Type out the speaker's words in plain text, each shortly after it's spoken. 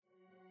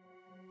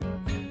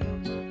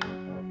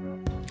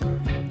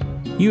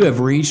You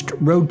have reached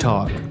Road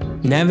Talk,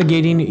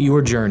 Navigating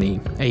Your Journey,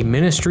 a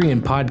ministry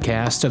and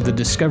podcast of the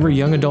Discover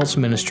Young Adults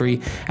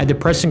Ministry at the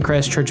Preston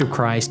Crest Church of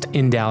Christ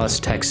in Dallas,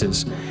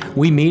 Texas.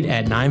 We meet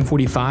at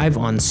 9:45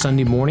 on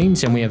Sunday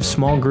mornings, and we have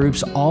small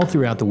groups all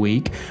throughout the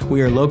week.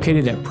 We are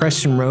located at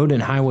Preston Road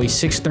and Highway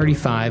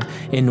 635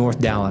 in North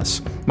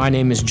Dallas. My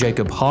name is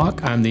Jacob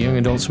Hawk. I'm the Young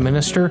Adults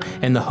Minister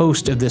and the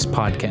host of this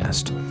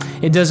podcast.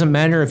 It doesn't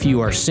matter if you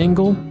are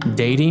single,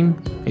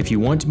 dating, if you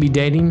want to be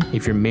dating,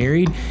 if you're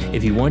married,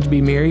 if you want to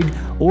be married,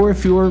 or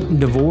if you're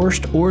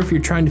divorced, or if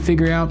you're trying to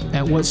figure out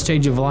at what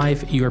stage of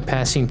life you are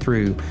passing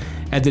through.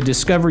 At the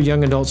Discover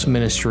Young Adults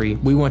Ministry,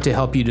 we want to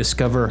help you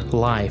discover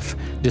life,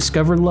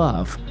 discover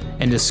love,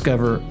 and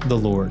discover the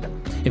Lord.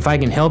 If I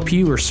can help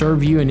you or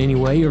serve you in any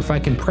way, or if I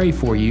can pray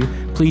for you,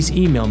 please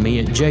email me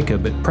at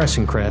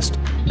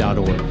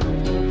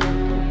jacob@pressoncrest.org.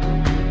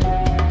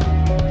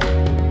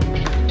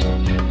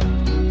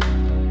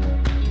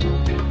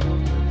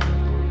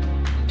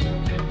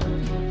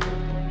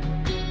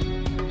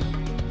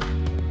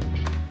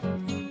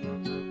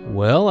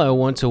 Well, I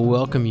want to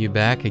welcome you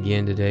back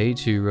again today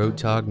to Road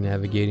Talk,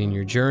 Navigating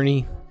Your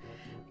Journey.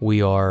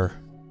 We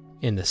are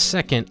in the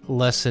second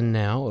lesson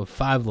now of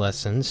 5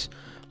 lessons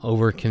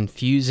over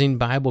confusing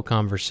Bible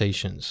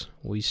conversations.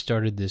 We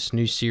started this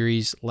new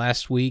series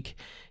last week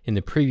in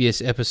the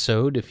previous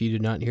episode. If you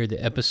did not hear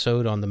the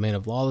episode on the man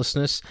of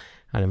lawlessness,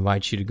 I'd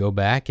invite you to go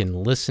back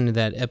and listen to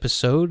that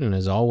episode. And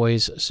as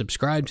always,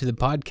 subscribe to the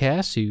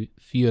podcast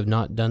if you have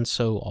not done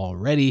so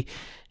already,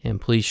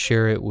 and please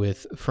share it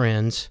with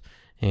friends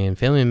and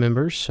family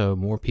members so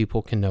more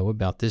people can know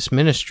about this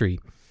ministry.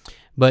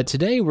 But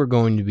today we're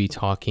going to be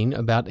talking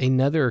about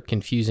another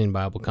confusing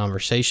Bible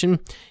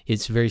conversation.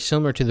 It's very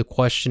similar to the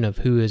question of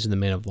who is the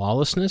man of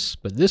lawlessness,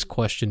 but this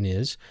question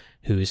is,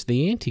 who is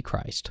the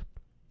Antichrist?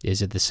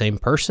 Is it the same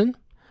person,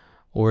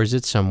 or is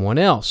it someone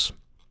else?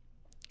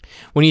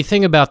 When you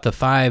think about the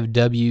 5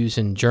 W's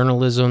in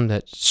journalism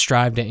that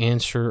strive to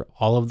answer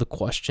all of the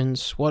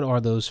questions, what are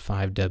those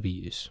 5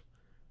 W's?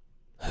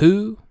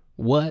 Who,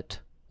 what,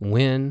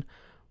 when,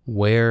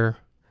 where,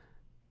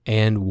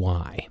 and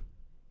why.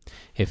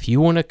 If you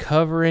want to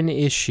cover an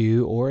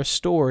issue or a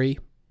story,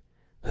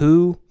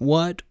 who,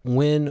 what,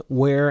 when,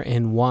 where,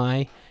 and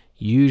why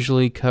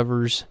usually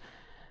covers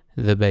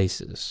the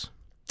bases.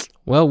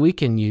 Well, we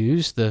can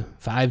use the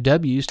 5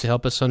 W's to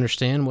help us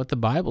understand what the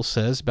Bible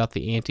says about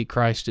the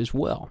Antichrist as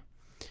well.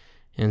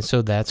 And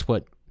so that's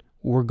what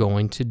we're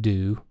going to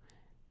do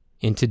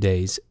in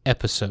today's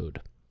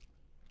episode.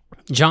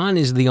 John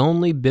is the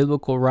only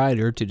biblical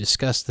writer to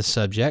discuss the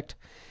subject,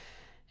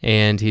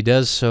 and he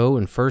does so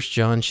in 1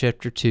 John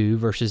chapter 2,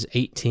 verses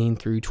 18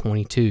 through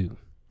 22.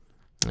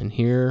 And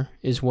here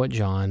is what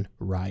John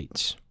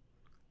writes.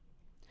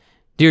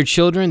 Dear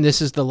children, this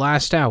is the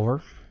last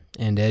hour,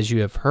 and as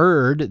you have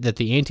heard that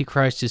the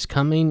Antichrist is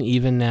coming,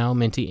 even now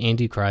many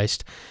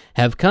Antichrists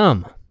have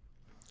come.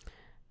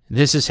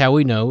 This is how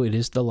we know it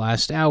is the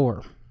last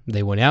hour.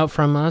 They went out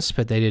from us,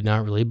 but they did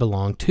not really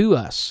belong to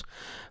us.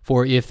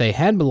 For if they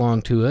had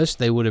belonged to us,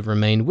 they would have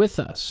remained with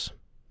us.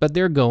 But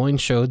their going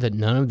showed that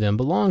none of them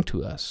belonged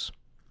to us.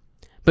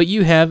 But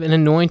you have an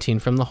anointing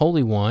from the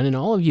Holy One, and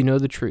all of you know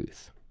the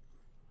truth.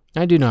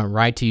 I do not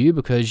write to you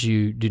because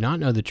you do not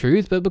know the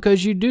truth, but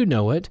because you do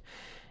know it,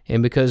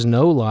 and because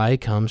no lie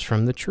comes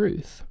from the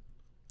truth.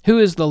 Who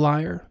is the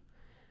liar?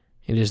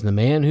 It is the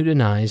man who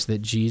denies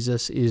that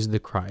Jesus is the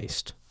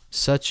Christ.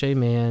 Such a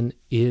man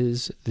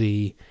is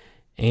the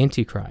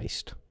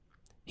Antichrist.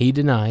 He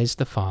denies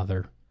the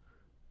Father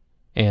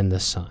and the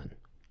Son.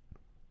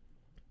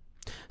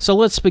 So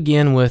let's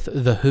begin with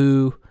the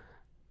who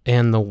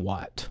and the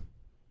what.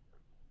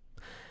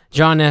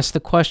 John asks the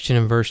question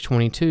in verse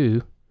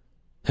 22,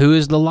 who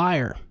is the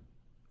liar?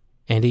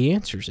 And he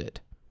answers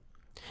it.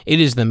 It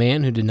is the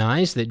man who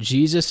denies that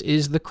Jesus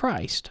is the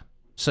Christ.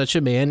 Such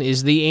a man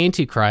is the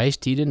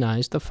Antichrist. He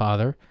denies the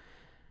Father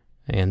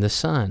and the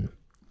Son.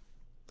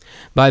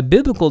 By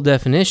biblical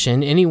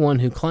definition, anyone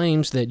who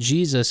claims that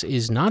Jesus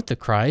is not the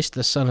Christ,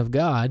 the Son of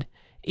God,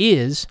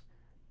 is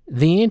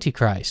the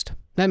Antichrist.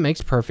 That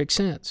makes perfect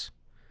sense.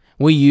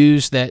 We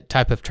use that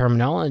type of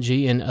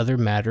terminology in other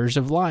matters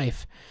of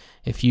life.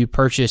 If you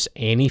purchase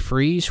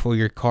antifreeze for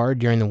your car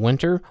during the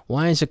winter,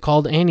 why is it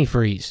called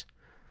antifreeze?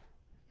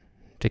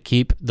 To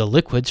keep the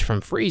liquids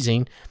from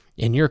freezing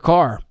in your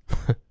car.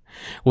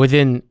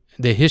 Within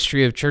the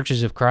history of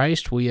churches of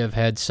Christ, we have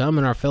had some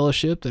in our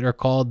fellowship that are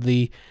called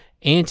the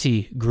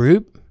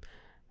anti-group.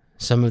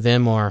 Some of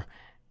them are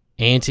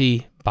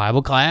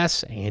anti-Bible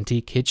class,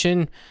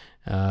 anti-kitchen.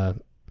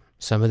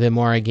 Some of them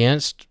are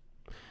against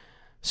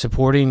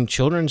supporting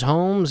children's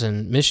homes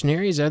and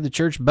missionaries out of the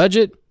church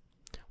budget.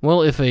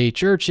 Well, if a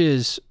church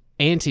is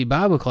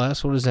anti-Bible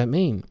class, what does that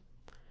mean?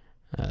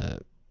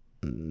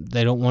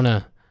 They don't want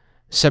to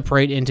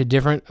separate into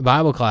different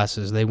Bible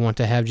classes. They want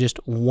to have just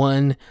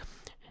one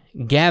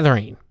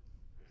gathering.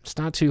 It's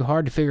not too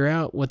hard to figure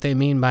out what they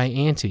mean by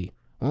anti.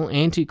 Well,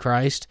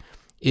 Antichrist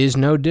is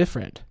no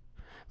different.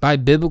 By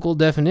biblical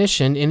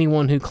definition,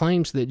 anyone who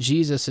claims that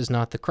Jesus is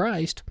not the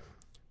Christ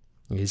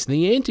is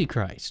the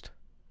Antichrist.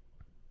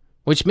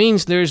 which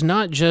means there's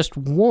not just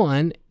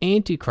one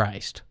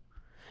Antichrist.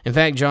 In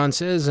fact, John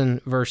says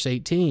in verse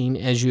 18,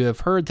 "As you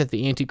have heard that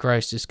the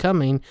Antichrist is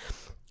coming,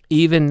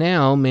 even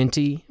now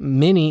many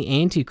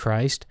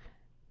Antichrists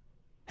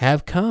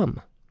have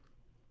come."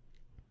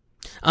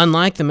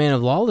 Unlike the man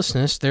of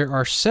lawlessness, there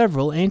are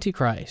several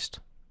Antichrists,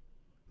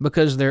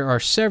 because there are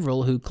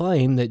several who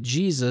claim that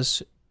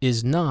Jesus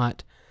is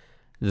not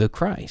the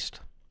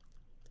Christ.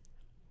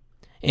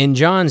 In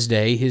John's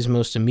day, his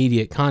most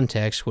immediate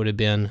context would have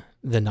been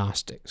the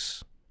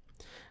Gnostics.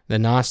 The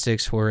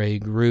Gnostics were a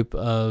group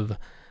of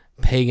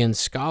pagan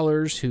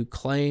scholars who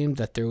claimed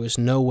that there was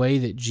no way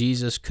that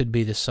Jesus could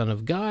be the Son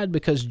of God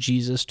because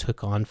Jesus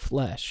took on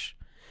flesh.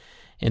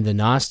 In the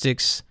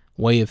Gnostics'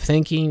 way of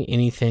thinking,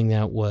 anything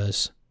that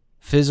was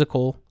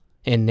physical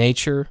in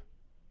nature,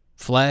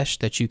 flesh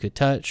that you could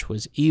touch,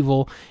 was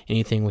evil.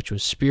 Anything which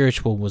was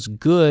spiritual was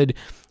good.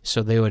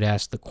 So they would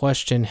ask the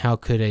question, how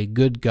could a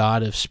good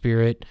God of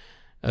spirit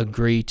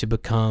agree to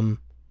become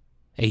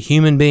a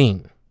human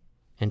being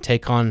and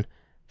take on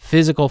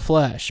physical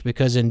flesh?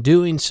 Because in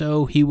doing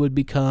so, he would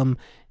become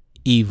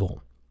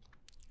evil.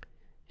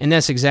 And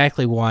that's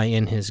exactly why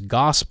in his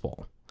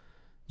gospel,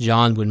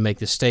 John would make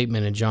the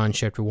statement in John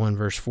chapter 1,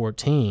 verse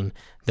 14,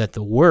 that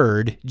the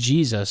Word,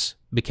 Jesus,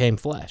 became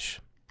flesh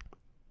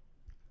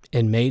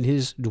and made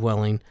his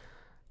dwelling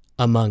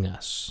among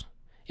us.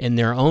 In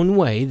their own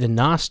way, the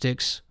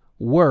Gnostics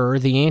were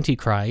the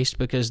Antichrist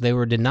because they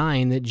were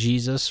denying that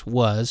Jesus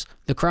was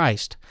the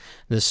Christ,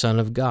 the Son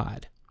of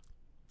God.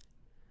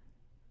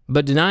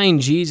 But denying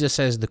Jesus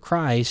as the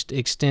Christ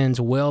extends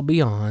well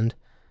beyond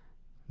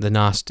the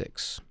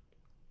Gnostics.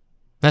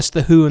 That's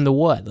the who and the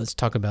what. Let's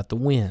talk about the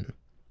when.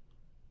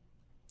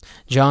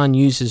 John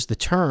uses the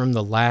term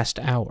the last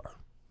hour.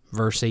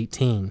 Verse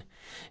 18,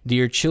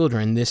 "Dear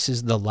children, this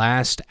is the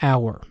last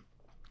hour.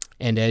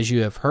 And as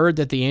you have heard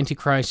that the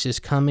Antichrist is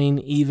coming,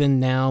 even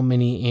now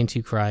many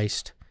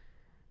Antichrists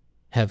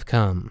have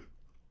come."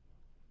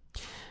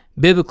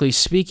 Biblically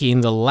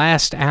speaking, the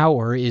last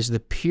hour is the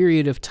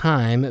period of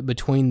time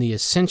between the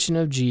ascension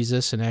of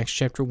Jesus in Acts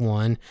chapter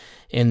 1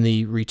 and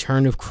the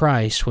return of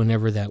Christ,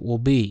 whenever that will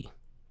be.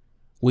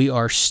 We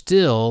are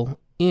still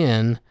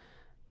in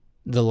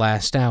the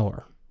last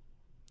hour.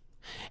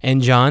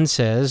 And John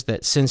says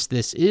that since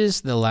this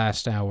is the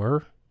last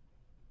hour,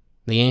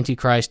 the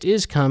Antichrist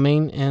is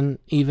coming, and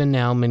even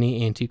now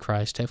many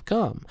Antichrists have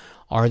come.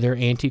 Are there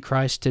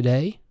Antichrists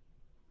today?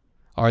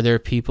 Are there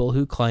people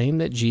who claim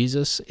that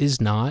Jesus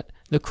is not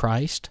the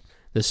Christ,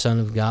 the Son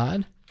of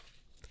God?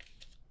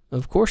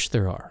 Of course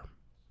there are.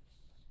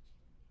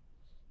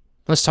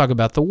 Let's talk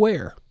about the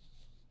where.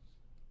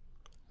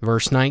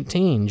 Verse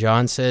 19,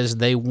 John says,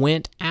 "They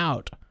went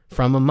out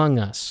from among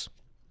us,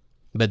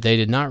 but they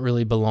did not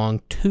really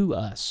belong to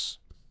us.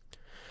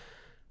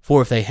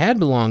 For if they had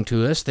belonged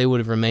to us, they would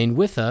have remained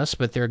with us,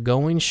 but their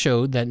going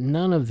showed that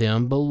none of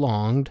them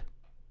belonged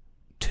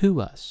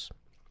to us."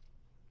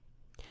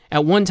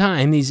 At one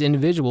time, these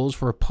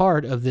individuals were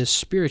part of this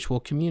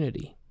spiritual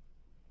community,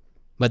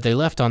 but they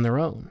left on their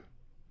own.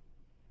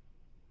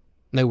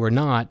 They were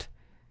not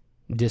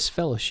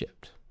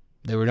disfellowshipped.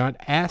 They were not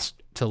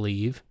asked to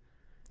leave.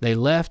 They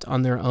left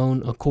on their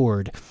own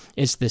accord.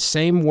 It's the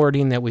same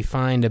wording that we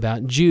find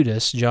about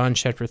Judas, John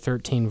chapter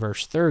 13,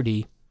 verse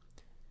 30,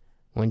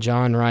 when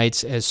John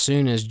writes, "As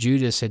soon as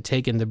Judas had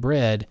taken the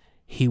bread,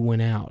 he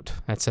went out."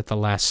 That's at the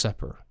Last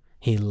Supper.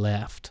 He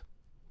left.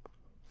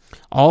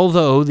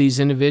 Although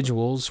these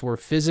individuals were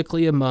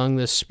physically among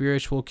the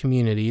spiritual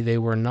community, they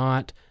were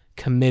not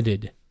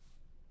committed.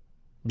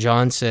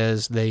 John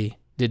says they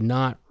did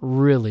not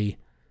really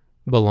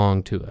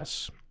belong to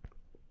us.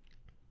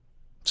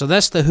 So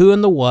that's the who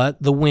and the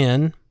what, the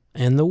when,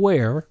 and the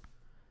where.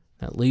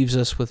 That leaves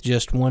us with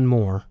just one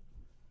more,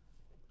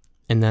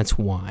 and that's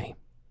why.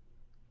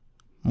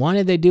 Why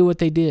did they do what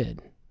they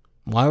did?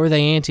 Why were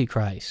they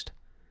Antichrist?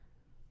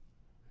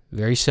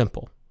 Very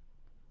simple.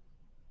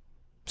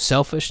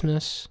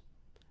 Selfishness,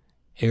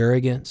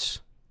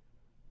 arrogance,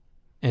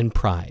 and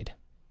pride.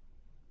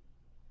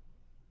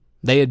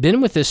 They had been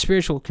with this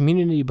spiritual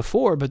community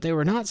before, but they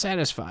were not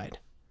satisfied.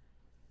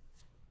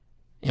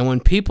 And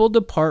when people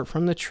depart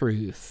from the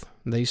truth,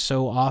 they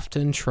so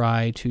often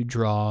try to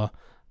draw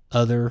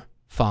other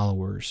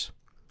followers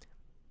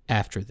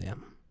after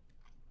them.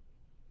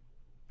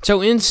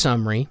 So in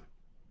summary,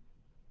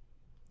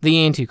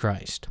 the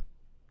Antichrist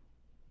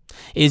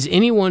is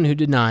anyone who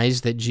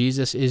denies that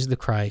Jesus is the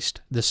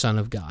Christ, the Son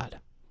of God.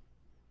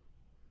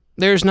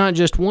 There's not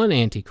just one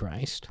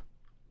Antichrist.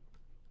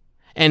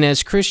 And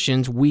as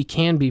Christians, we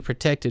can be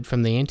protected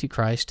from the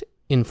Antichrist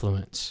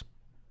influence.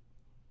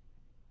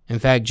 In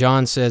fact,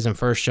 John says in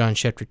 1 John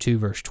chapter 2,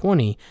 verse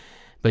 20,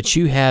 "But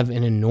you have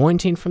an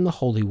anointing from the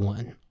Holy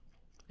One,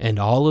 and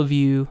all of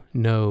you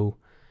know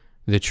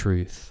the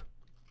truth."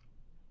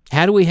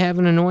 How do we have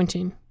an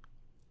anointing?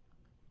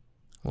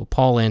 Well,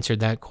 Paul answered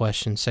that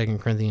question in 2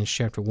 Corinthians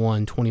chapter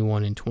 1,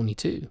 21 and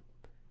 22.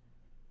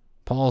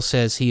 Paul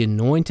says he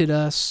anointed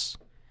us,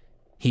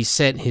 he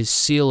set his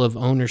seal of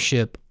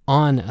ownership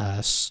on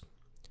us,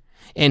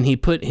 and He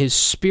put His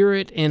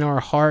Spirit in our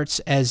hearts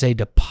as a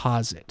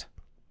deposit,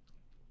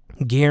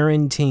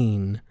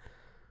 guaranteeing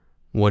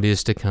what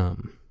is to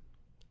come.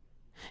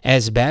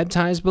 As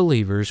baptized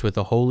believers with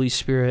the Holy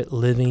Spirit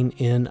living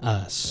in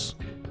us,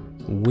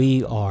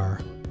 we are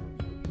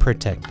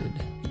protected.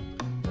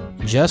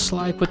 Just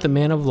like with the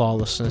man of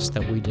lawlessness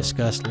that we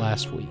discussed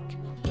last week,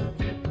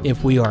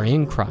 if we are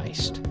in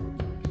Christ,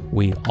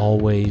 we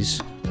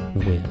always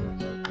win.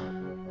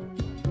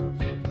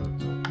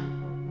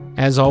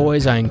 As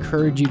always, I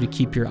encourage you to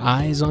keep your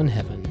eyes on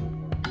heaven.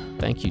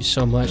 Thank you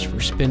so much for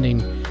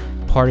spending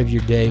part of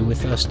your day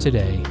with us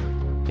today,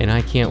 and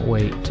I can't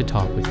wait to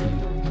talk with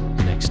you